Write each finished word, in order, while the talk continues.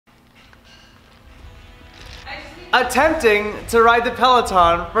Attempting to ride the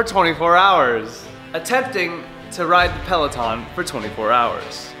Peloton for 24 hours. Attempting to ride the Peloton for 24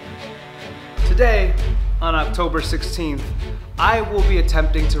 hours. Today, on October 16th, I will be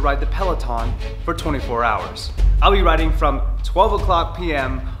attempting to ride the Peloton for 24 hours. I'll be riding from 12 o'clock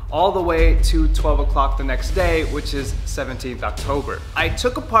p.m. all the way to 12 o'clock the next day, which is 17th October. I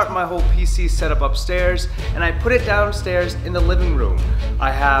took apart my whole PC setup upstairs and I put it downstairs in the living room.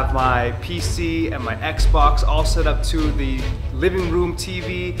 I have my PC and my Xbox all set up to the living room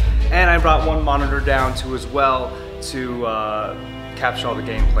TV, and I brought one monitor down too as well to capture all the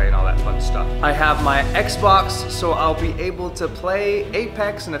gameplay and all that fun stuff. I have my Xbox, so I'll be able to play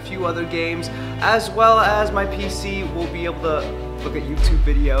Apex and a few other games, as well as my PC will be able to look at YouTube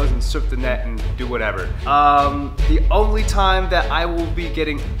videos and surf the net and do whatever. The only time that I will be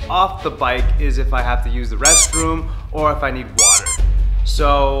getting off the bike is if I have to use the restroom or if I need water.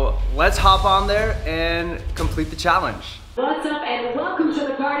 So let's hop on there and complete the challenge. What's up and welcome to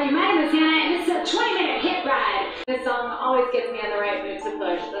the party. My name is Hannah and this is a 20-minute hit ride. This song always gets me in the right mood to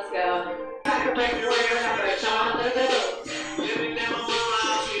push. Let's go. Sacrifice for your number. Show on a little bit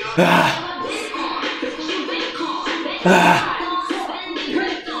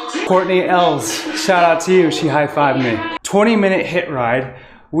of Courtney Els, shout out to you, she high-fived me. 20-minute hit ride.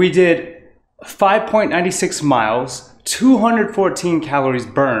 We did 5.96 miles, 214 calories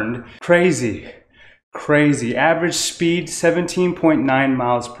burned. Crazy, crazy. Average speed, 17.9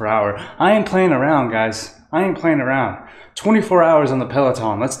 miles per hour. I ain't playing around, guys. I ain't playing around. 24 hours on the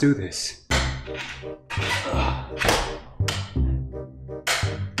Peloton, let's do this.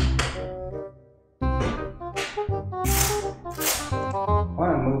 I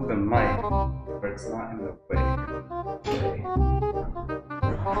want to move the mic where it's not in the way. Okay.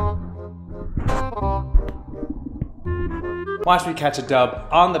 Watch me catch a dub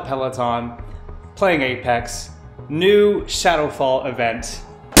on the Peloton, playing Apex, new Shadowfall event.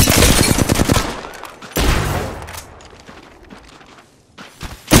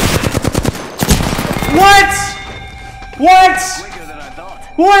 What? What?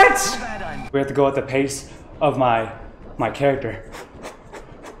 What? We have to go at the pace of my character.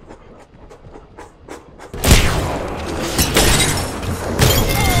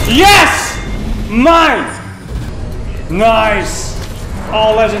 Yes! Mine! Nice!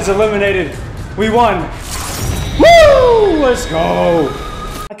 All legends eliminated. We won. Woo! Let's go.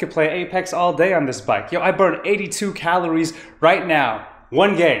 I could play Apex all day on this bike. Yo, I burn 82 calories right now.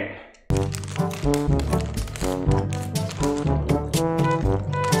 One game.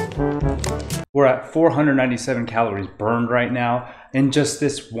 We're at 497 calories burned right now in just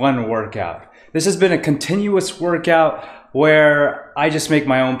this one workout. This has been a continuous workout where I just make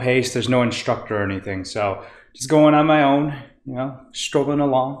my own pace. There's no instructor or anything. So just going on my own, you know, strolling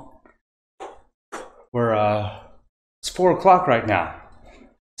along. It's 4 o'clock right now.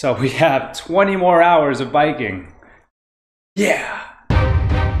 So we have 20 more hours of biking. Yeah.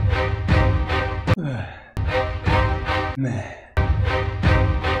 Meh.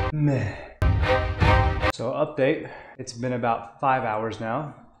 Meh. So update, it's been about 5 hours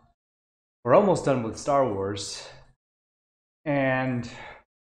now. We're almost done with Star Wars. And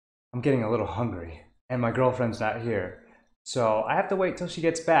I'm getting a little hungry. And my girlfriend's not here. So I have to wait till she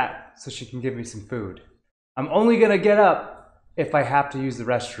gets back so she can give me some food. I'm only gonna get up if I have to use the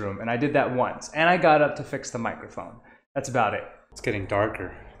restroom. And I did that once. And I got up to fix the microphone. That's about it. It's getting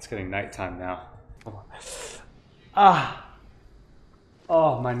darker. It's getting nighttime now. Ah!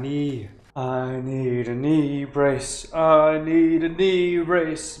 Oh, my knee. I need a knee brace. I need a knee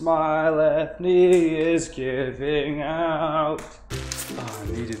brace. My left knee is giving out. Oh, I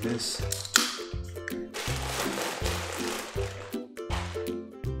needed this.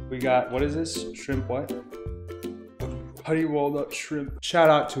 We got, what is this? Shrimp what? Honey rolled up shrimp. Shout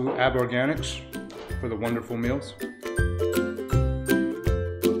out to Ab Organics for the wonderful meals.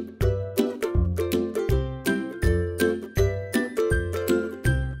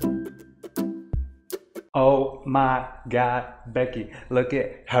 Oh my God, Becky, look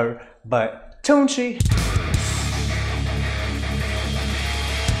at her butt, don't she?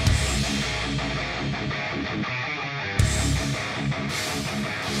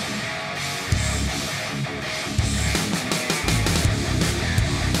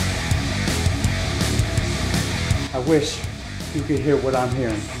 I wish you could hear what I'm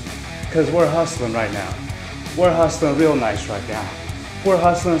hearing, because we're hustling right now. We're hustling real nice right now. We're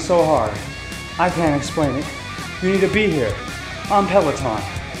hustling so hard. I can't explain it. You need to be here on Peloton.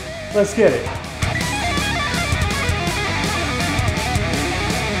 Let's get it.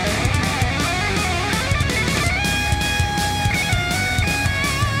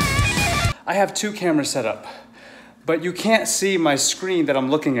 I have two cameras set up. but you can't see my screen that I'm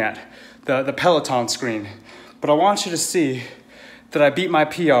looking at, the Peloton screen. But I want you to see that I beat my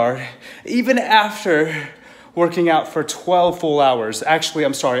PR even after working out for 12 full hours. Actually,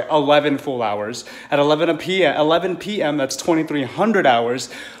 I'm sorry, 11 full hours. At 11 p.m., that's 2,300 hours,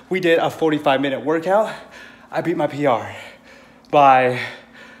 we did a 45-minute workout. I beat my PR by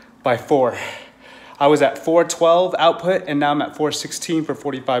 4. I was at 412 output, and now I'm at 416 for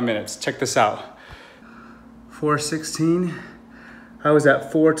 45 minutes. Check this out. 416, I was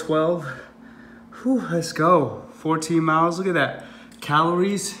at 412. Whew, let's go. 14 miles, look at that.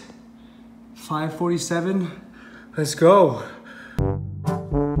 Calories, 547. Let's go.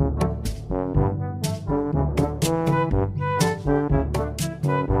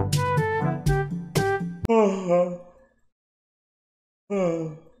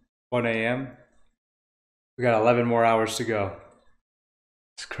 One a.m. We got 11 more hours to go.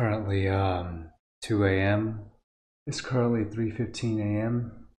 It's currently 2 a.m. It's currently 3:15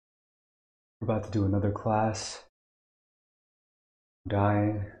 a.m. We're about to do another class. I'm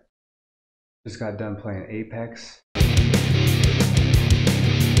dying. Just got done playing Apex.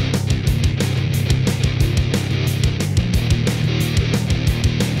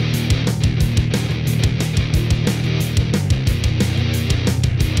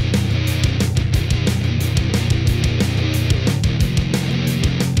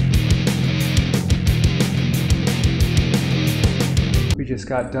 We just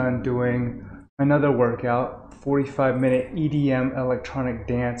got done doing another workout, 45-minute EDM electronic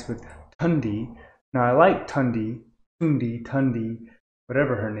dance with Tundi. Now I like Tundi,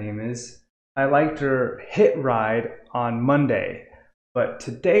 whatever her name is. I liked her hit ride on Monday, but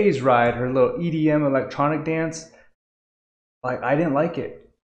today's ride, her little EDM electronic dance, like I didn't like it.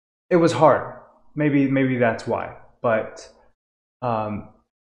 It was hard. Maybe that's why. But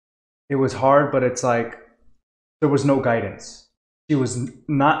it was hard, but it's like there was no guidance. She was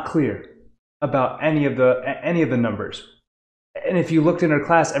not clear about any of the numbers. And if you looked in her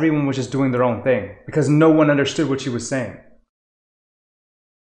class, everyone was just doing their own thing because no one understood what she was saying.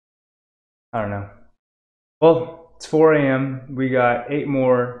 I don't know. Well, it's 4 a.m. We got 8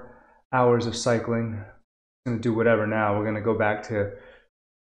 more hours of cycling. I'm gonna do whatever now. We're gonna go back to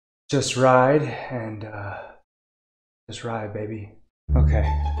just ride and just ride, baby. Okay.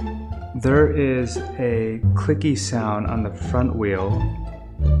 There is a clicky sound on the front wheel.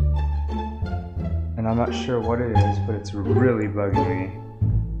 And I'm not sure what it is, but it's really bugging me.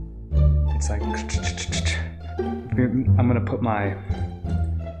 It's like, I'm gonna put my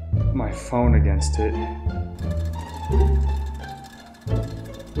phone against it.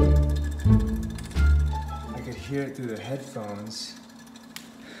 I could hear it through the headphones.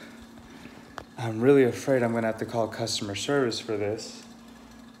 I'm really afraid I'm gonna have to call customer service for this.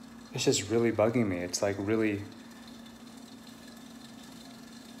 It's just really bugging me. It's like really,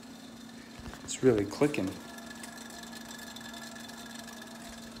 it's really clicking.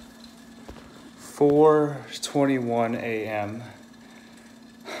 4:21 a.m.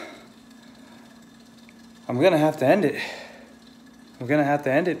 I'm gonna have to end it. I'm gonna have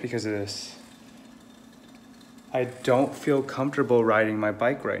to end it because of this. I don't feel comfortable riding my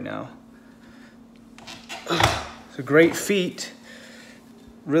bike right now. It's a great feat,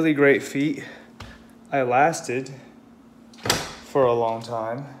 really great feat. I lasted for a long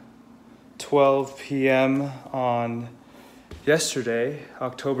time. 12 p.m. on yesterday,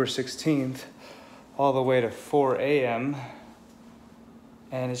 October 16th, all the way to 4 a.m.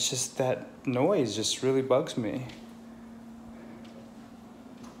 And it's just that noise just really bugs me.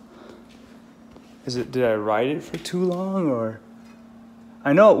 Did I ride it for too long or?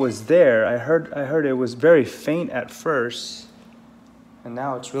 I know it was there. I heard it was very faint at first. And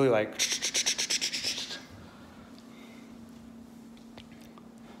now it's really like.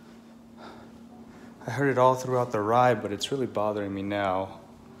 I heard it all throughout the ride, but it's really bothering me now.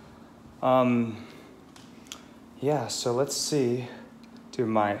 Yeah, so let's see. Dude,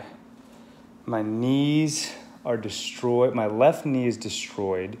 my knees are destroyed. My left knee is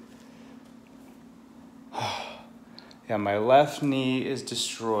destroyed. Yeah, my left knee is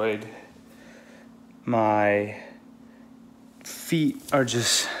destroyed. My feet are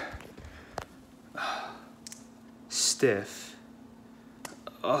just stiff.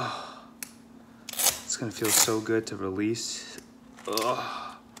 Oh, it's gonna feel so good to release.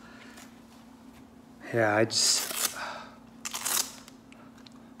 Oh. Yeah, I'm just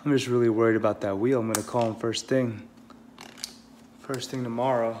really worried about that wheel. I'm gonna call him first thing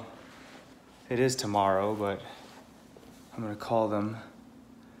tomorrow. It is tomorrow, but I'm gonna call them.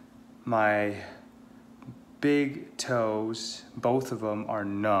 My big toes, both of them are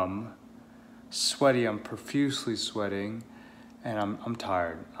numb. sweaty. I'm profusely sweating, and I'm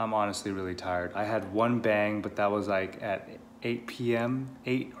tired. I'm honestly really tired. I had one bang, but that was like at 8 p.m.,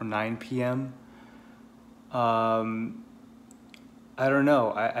 8 or 9 p.m. I don't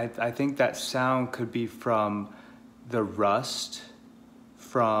know. I think that sound could be from the rust,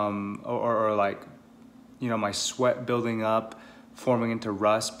 from or like, you know, my sweat building up, forming into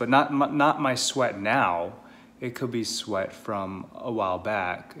rust, but not my sweat now. It could be sweat from a while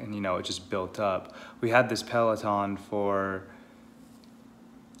back, and you know, it just built up. We had this Peloton for,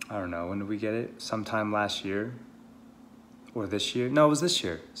 I don't know, when did we get it? Sometime last year or this year? No, it was this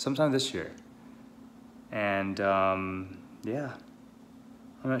year, sometime this year. And yeah,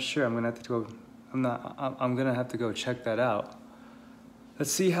 I'm not sure. I'm gonna have to go. I'm gonna have to go check that out.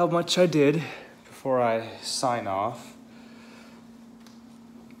 Let's see how much I did before I sign off.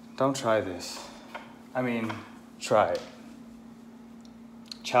 Don't try this. I mean, try it.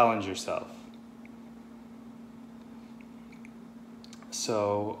 Challenge yourself.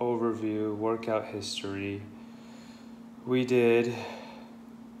 So, overview, workout history. We did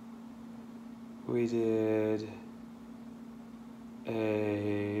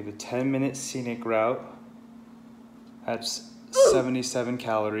the 10-minute scenic route. That's 77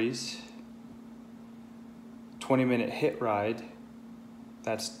 calories. 20-minute hit ride.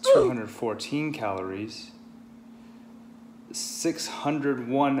 That's 214 calories.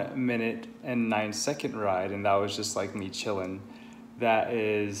 601 minute and 9-second ride, and that was just like me chilling. That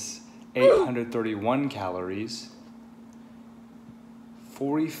is 831 calories.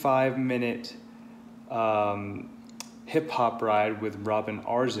 45-minute hip-hop ride with Robin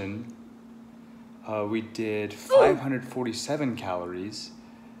Arzen. We did 547 calories.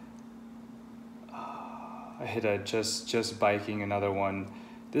 I hit a just biking, another one.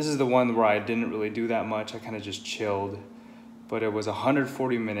 This is the one where I didn't really do that much. I kind of just chilled, but it was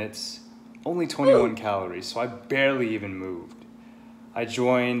 140 minutes, only 21 calories, so I barely even moved. I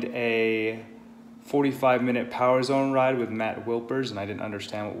joined a 45-minute power zone ride with Matt Wilpers, and I didn't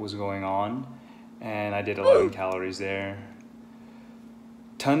understand what was going on, and I did 11 calories there.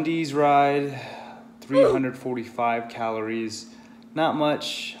 Tundi's ride, 345 calories. Not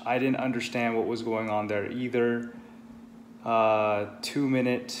much. I didn't understand what was going on there either.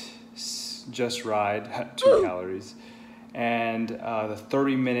 2-minute just ride, 2 calories. And the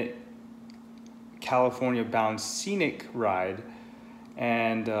 30-minute California bound scenic ride.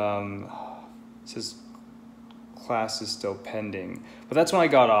 And it says class is still pending. But that's when I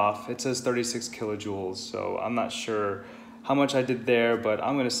got off. It says 36 kilojoules. So I'm not sure how much I did there, but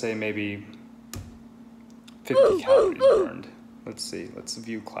I'm gonna say maybe 50 calories burned. Let's see, let's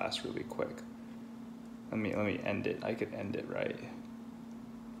view class really quick. Let me end it. I could end it, right?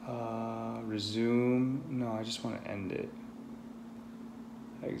 Resume, no, I just want to end it.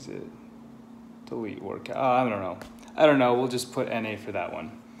 Exit, delete workout, I don't know, we'll just put NA for that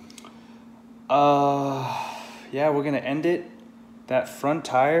one. Yeah, we're gonna end it. That front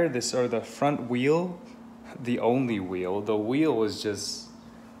tire, the front wheel, the only wheel, the wheel was just,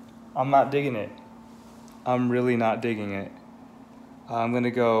 I'm not digging it. I'm really not digging it. I'm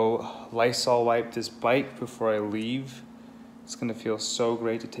gonna go Lysol wipe this bike before I leave. It's gonna feel so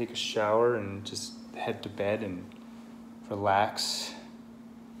great to take a shower and just head to bed and relax.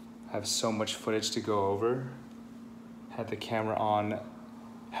 I have so much footage to go over. Had the camera on,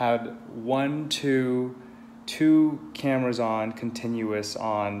 had two cameras on, continuous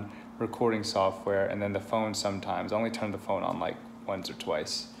on recording software, and then the phone sometimes. I only turn the phone on like once or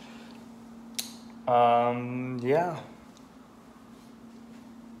twice. Yeah.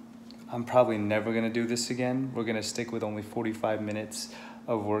 I'm probably never gonna do this again. We're gonna stick with only 45 minutes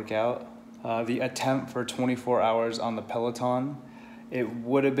of workout. The attempt for 24 hours on the Peloton, it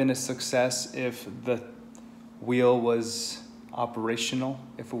would have been a success if the wheel was operational,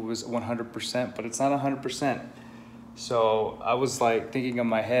 if it was 100%, but it's not 100%. So I was like thinking in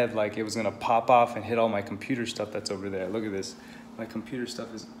my head like it was gonna pop off and hit all my computer stuff that's over there. Look at this. My computer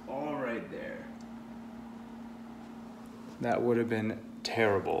stuff is all right there. That would have been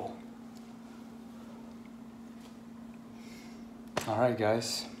terrible. All right,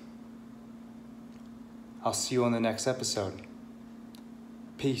 guys. I'll see you on the next episode.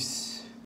 Peace.